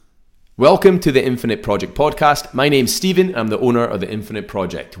Welcome to the Infinite Project podcast. My name's Stephen. I'm the owner of the Infinite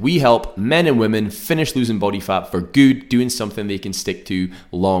Project. We help men and women finish losing body fat for good, doing something they can stick to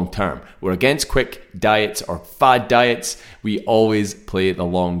long term. We're against quick diets or fad diets. We always play the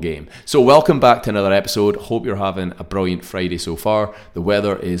long game. So welcome back to another episode. Hope you're having a brilliant Friday so far. The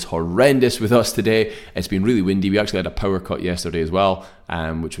weather is horrendous with us today. It's been really windy. We actually had a power cut yesterday as well,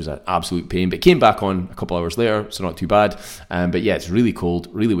 which was an absolute pain, but came back on a couple hours later, so not too bad. But yeah, it's really cold,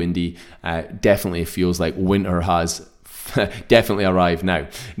 really windy. Definitely feels like winter has definitely arrived now.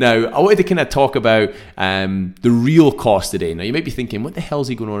 Now, I wanted to kind of talk about the real cost today. Now, you might be thinking, what the hell is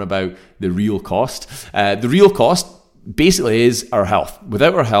he going on about the real cost? The real cost basically is our health.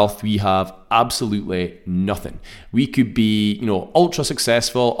 Without our health, we have absolutely nothing. We could be, ultra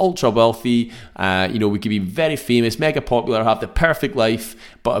successful, ultra wealthy, we could be very famous, mega popular, have the perfect life,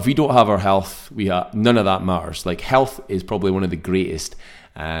 but if we don't have our health, none of that matters. Like, health is probably one of the greatest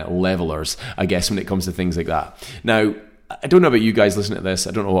levelers, I guess, when it comes to things like that. Now, I don't know about you guys listening to this.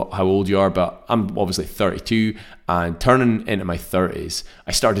 I don't know how old you are, but I'm obviously 32, and turning into my 30s,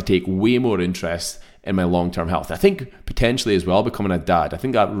 I started to take way more interest in my long-term health. I think potentially as well becoming a dad. I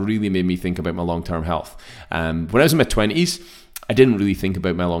think that really made me think about my long-term health. When I was in my 20s, I didn't really think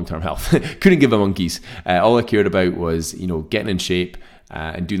about my long-term health. Couldn't give a monkeys. All I cared about was, getting in shape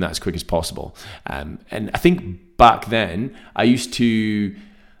and doing that as quick as possible. And I think back then, I used to,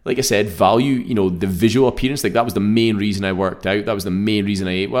 like I said, value, the visual appearance. Like, that was the main reason I worked out. That was the main reason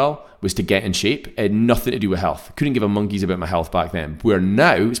I ate well, was to get in shape. It had nothing to do with health. Couldn't give a monkeys about my health back then. Where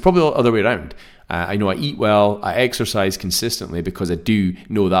now, it's probably the other way around. I know I eat well, I exercise consistently because I do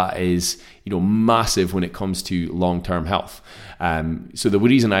know that is, massive when it comes to long-term health. So the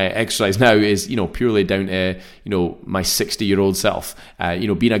reason I exercise now is, purely down to, my 60-year-old self,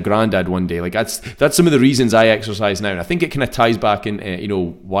 being a granddad one day. Like, that's some of the reasons I exercise now. And I think it kind of ties back in,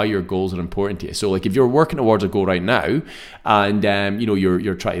 why your goals are important to you. So, like, if you're working towards a goal right now and,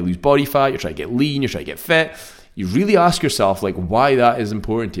 you're trying to lose body fat, you're trying to get lean, you're trying to get fit, you really ask yourself, like, why that is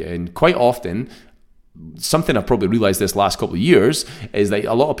important to you. And quite often, something I've probably realized this last couple of years is that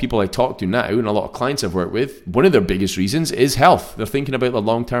a lot of people I talk to now and a lot of clients I've worked with, one of their biggest reasons is health. They're thinking about the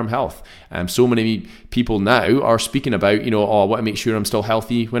long-term health. So many people now are speaking about, I want to make sure I'm still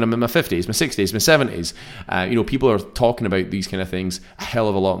healthy when I'm in my 50s, my 60s, my 70s. People are talking about these kind of things a hell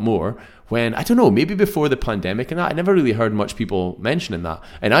of a lot more. When, I don't know, maybe before the pandemic and that, I never really heard much people mentioning that.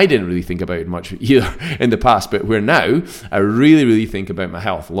 And I didn't really think about it much either in the past. But where now, I really, really think about my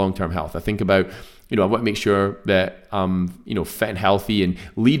health, long-term health. I think about, I want to make sure that I'm, fit and healthy and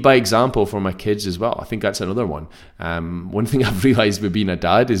lead by example for my kids as well. I think that's another one. One thing I've realized with being a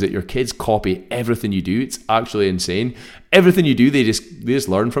dad is that your kids copy everything you do. It's actually insane. Everything you do, they just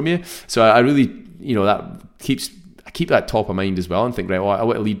learn from you. So I really, I keep that top of mind as well and think, right, I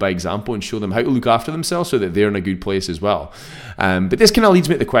want to lead by example and show them how to look after themselves so that they're in a good place as well. But this kind of leads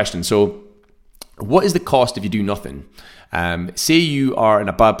me to the question. So what is the cost if you do nothing? Say you are in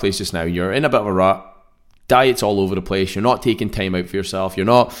a bad place just now. You're in a bit of a rut. Diet's all over the place. You're not taking time out for yourself. You're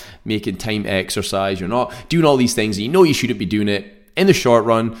not making time to exercise. You're not doing all these things. And you shouldn't be doing it. In the short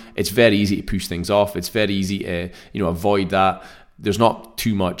run, it's very easy to push things off. It's very easy to, avoid that. There's not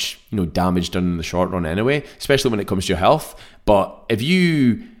too much, damage done in the short run anyway, especially when it comes to your health. But if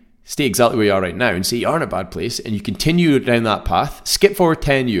you stay exactly where you are right now and say you are in a bad place and you continue down that path, skip forward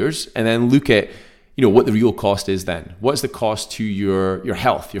 10 years and then look at, what the real cost is then. What's the cost to your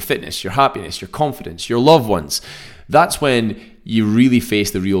health, your fitness, your happiness, your confidence, your loved ones? That's when you really face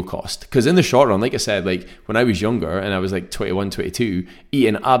the real cost. Because in the short run, like I said, like when I was younger and I was like 21, 22,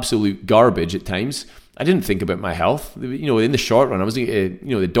 eating absolute garbage at times, I didn't think about my health. In the short run, I wasn't,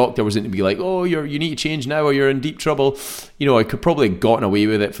 the doctor wasn't to be like, oh, you need to change now or you're in deep trouble. I could probably have gotten away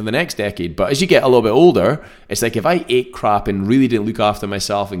with it for the next decade. But as you get a little bit older, it's like if I ate crap and really didn't look after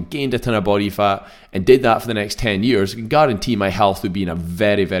myself and gained a ton of body fat and did that for the next 10 years, I can guarantee my health would be in a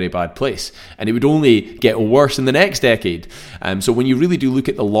very, very bad place. And it would only get worse in the next decade. So when you really do look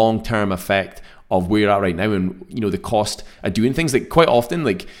at the long-term effect of where you're at right now and, the cost of doing things, like quite often,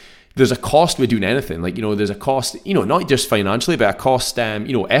 like, there's a cost with doing anything. Like, there's a cost, not just financially, but a cost,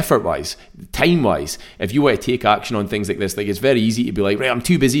 effort-wise, time-wise. If you want to take action on things like this, like, it's very easy to be like, right, I'm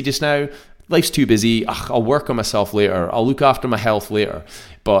too busy just now. Life's too busy. I'll work on myself later. I'll look after my health later.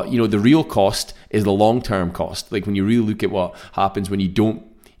 But, the real cost is the long-term cost. Like, when you really look at what happens when you don't,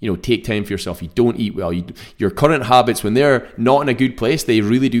 take time for yourself, you don't eat well, your current habits, when they're not in a good place, they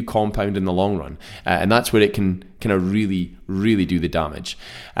really do compound in the long run. And that's where it can kind of really, really do the damage.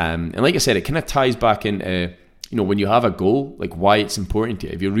 And like I said, it kind of ties back into, when you have a goal, like why it's important to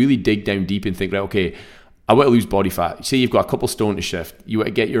you. If you really dig down deep and think, right, okay, I want to lose body fat. Say you've got a couple stone to shift. You want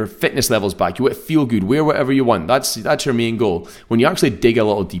to get your fitness levels back. You want to feel good. Wear whatever you want. That's your main goal. When you actually dig a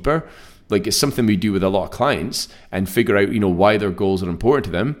little deeper, like it's something we do with a lot of clients and figure out, why their goals are important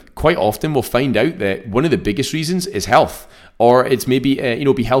to them. Quite often we'll find out that one of the biggest reasons is health, or it's maybe,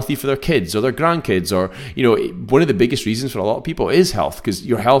 be healthy for their kids or their grandkids, or, one of the biggest reasons for a lot of people is health, because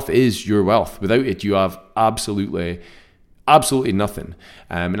your health is your wealth. Without it, you have absolutely nothing.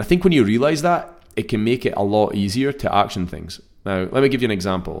 And I think when you realize that, it can make it a lot easier to action things. Now, let me give you an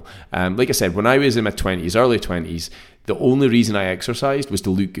example. Like I said, when I was in my 20s, early 20s, the only reason I exercised was to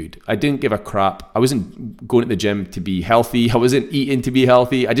look good. I didn't give a crap. I wasn't going to the gym to be healthy. I wasn't eating to be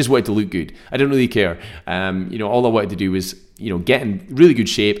healthy. I just wanted to look good. I didn't really care. All I wanted to do was, get in really good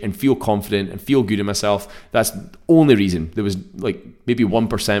shape and feel confident and feel good in myself. That's the only reason. There was like maybe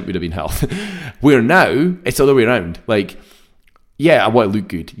 1% would have been health. Where now, it's the other way around. Like, yeah, I want to look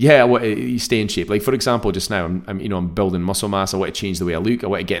good. Yeah, I want to stay in shape. Like, for example, just now, I'm building muscle mass. I want to change the way I look. I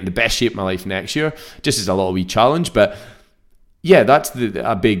want to get in the best shape of my life next year. Just as a little wee challenge. But yeah, that's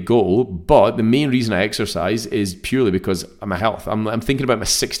a big goal. But the main reason I exercise is purely because of my health. I'm thinking about my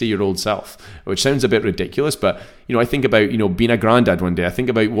 60-year-old self, which sounds a bit ridiculous. But, I think about, being a granddad one day. I think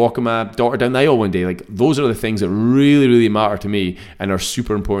about walking my daughter down the aisle one day. Like, those are the things that really, really matter to me and are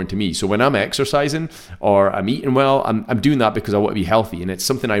super important to me. So when I'm exercising or I'm eating well, I'm doing that because I want to be healthy. And it's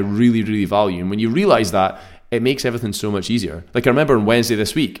something I really, really value. And when you realize that, it makes everything so much easier. Like, I remember on Wednesday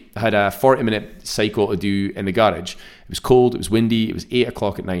this week, I had a 40-minute cycle to do in the garage. It was cold, it was windy, it was 8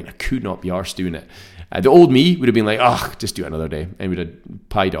 o'clock at night. I could not be arsed doing it. The old me would have been like, just do it another day, and would have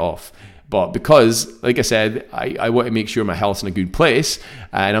pied it off. But because, like I said, I want to make sure my health's in a good place,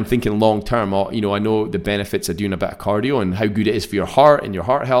 and I'm thinking long term, I know the benefits of doing a bit of cardio and how good it is for your heart and your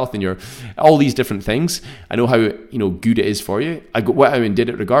heart health and your all these different things. I know how, good it is for you. I went out and did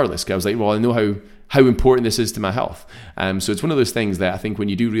it regardless, because I was like, well, I know how important this is to my health. So it's one of those things that I think when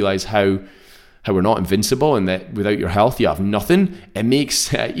you do realize how we're not invincible and that without your health you have nothing, it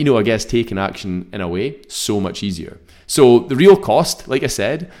makes, I guess taking action in a way so much easier. So the real cost, like I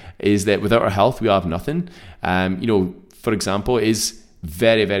said, is that without our health we have nothing. For example, it is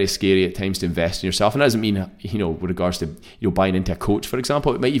very, very scary at times to invest in yourself. And that doesn't mean, with regards to, buying into a coach, for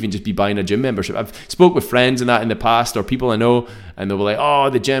example. It might even just be buying a gym membership. I've spoke with friends and that in the past, or people I know, and they'll be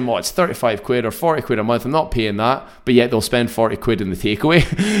like, the gym, it's 35 quid or 40 quid a month. I'm not paying that. But yet they'll spend 40 quid in the takeaway.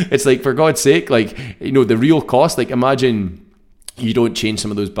 It's like, for God's sake, like, the real cost, like, imagine you don't change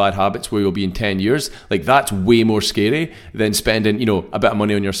some of those bad habits where you'll be in 10 years. Like, that's way more scary than spending, a bit of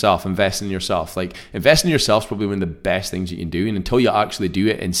money on yourself, investing in yourself. Like, investing in yourself is probably one of the best things you can do. And until you actually do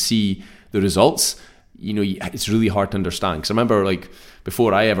it and see the results, it's really hard to understand. Because I remember, like,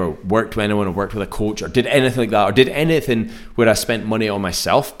 before I ever worked with anyone or worked with a coach or did anything like that, or did anything where I spent money on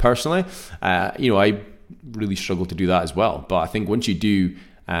myself personally, I really struggled to do that as well. But I think once you do,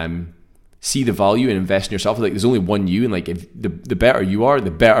 see the value and invest in yourself. Like, there's only one you, and like, if the better you are,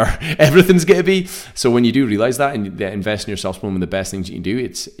 the better everything's going to be. So when you do realize that and invest in yourself is one of the best things you can do,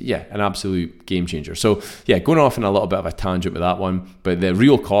 it's an absolute game changer. So going off on a little bit of a tangent with that one, but the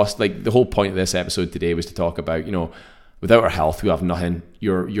real cost, like the whole point of this episode today was to talk about, without our health, we have nothing.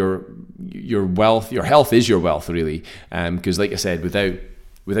 Your wealth, your health is your wealth, really. Because like I said,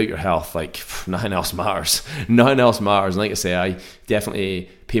 without your health, like, nothing else matters. Nothing else matters. And like I say, I definitely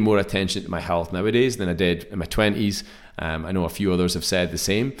pay more attention to my health nowadays than I did in my 20s. I know a few others have said the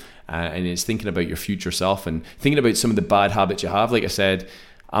same. And it's thinking about your future self and thinking about some of the bad habits you have. Like I said,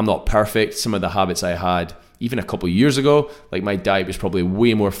 I'm not perfect. Some of the habits I had even a couple of years ago, like, my diet was probably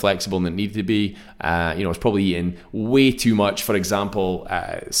way more flexible than it needed to be. I was probably eating way too much, for example,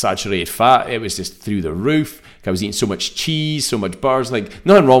 saturated fat. It was just through the roof. I was eating so much cheese, so much bars. Like,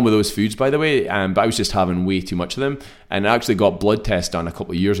 nothing wrong with those foods, by the way, but I was just having way too much of them. And I actually got blood tests done a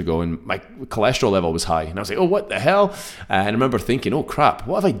couple of years ago, and my cholesterol level was high. And I was like, oh, what the hell? And I remember thinking, oh, crap,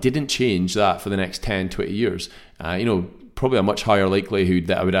 what if I didn't change that for the next 10, 20 years? Probably a much higher likelihood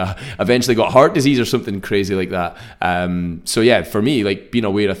that I would have eventually got heart disease or something crazy like that. For me, like, being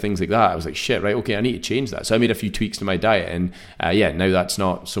aware of things like that, I was like, shit, right, okay, I need to change that. So I made a few tweaks to my diet, and now that's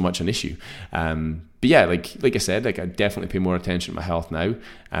not so much an issue. But yeah, like I said, like, I definitely pay more attention to my health now,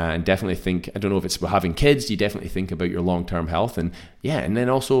 and definitely think, I don't know if it's about having kids, you definitely think about your long-term health, and then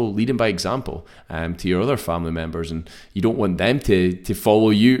also leading by example to your other family members, and you don't want them to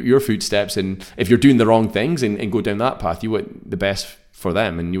follow your footsteps, and if you're doing the wrong things and go down that path, you want the best for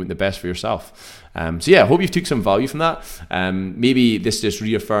them and you want the best for yourself. I hope you've took some value from that. Maybe this just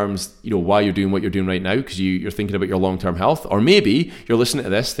reaffirms, why you're doing what you're doing right now, because you're thinking about your long-term health, or maybe you're listening to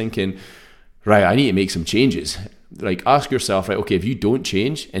this thinking, right, I need to make some changes. Like, ask yourself, right, okay, if you don't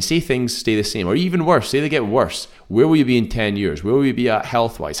change and say things stay the same, or even worse, say they get worse, where will you be in 10 years? Where will you be at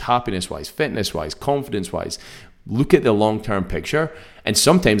health-wise, happiness-wise, fitness-wise, confidence-wise? Look at the long-term picture, and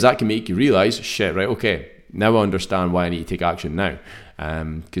sometimes that can make you realize, shit, right, okay, now I understand why I need to take action now.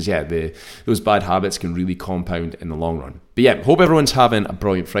 Because those bad habits can really compound in the long run. But yeah, hope everyone's having a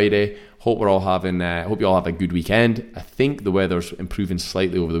brilliant Friday. Hope you all have a good weekend. I think the weather's improving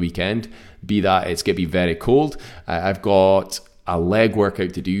slightly over the weekend. Be that it's going to be very cold. I've got a leg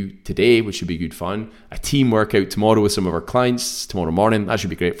workout to do today, which should be good fun. A team workout tomorrow with some of our clients tomorrow morning. That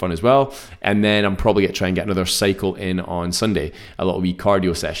should be great fun as well. And then I'm probably going to try and get another cycle in on Sunday, a little wee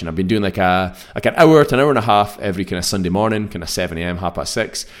cardio session. I've been doing like an hour to an hour and a half every kind of Sunday morning, kind of 7 a.m,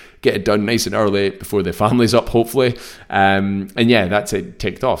 6:30. Get it done nice and early before the family's up, hopefully. And yeah, that's it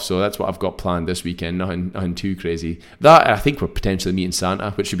ticked off. So that's what I've got planned this weekend. Nothing too crazy. That, I think we're potentially meeting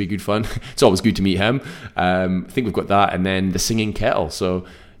Santa, which should be good fun. It's always good to meet him. I think we've got that. And then the singing kettle. So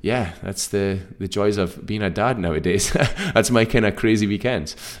yeah, that's the joys of being a dad nowadays. That's my kind of crazy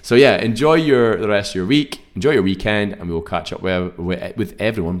weekends. So yeah, enjoy the rest of your week. Enjoy your weekend. And we will catch up with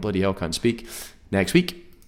everyone. Bloody hell, can't speak. Next week.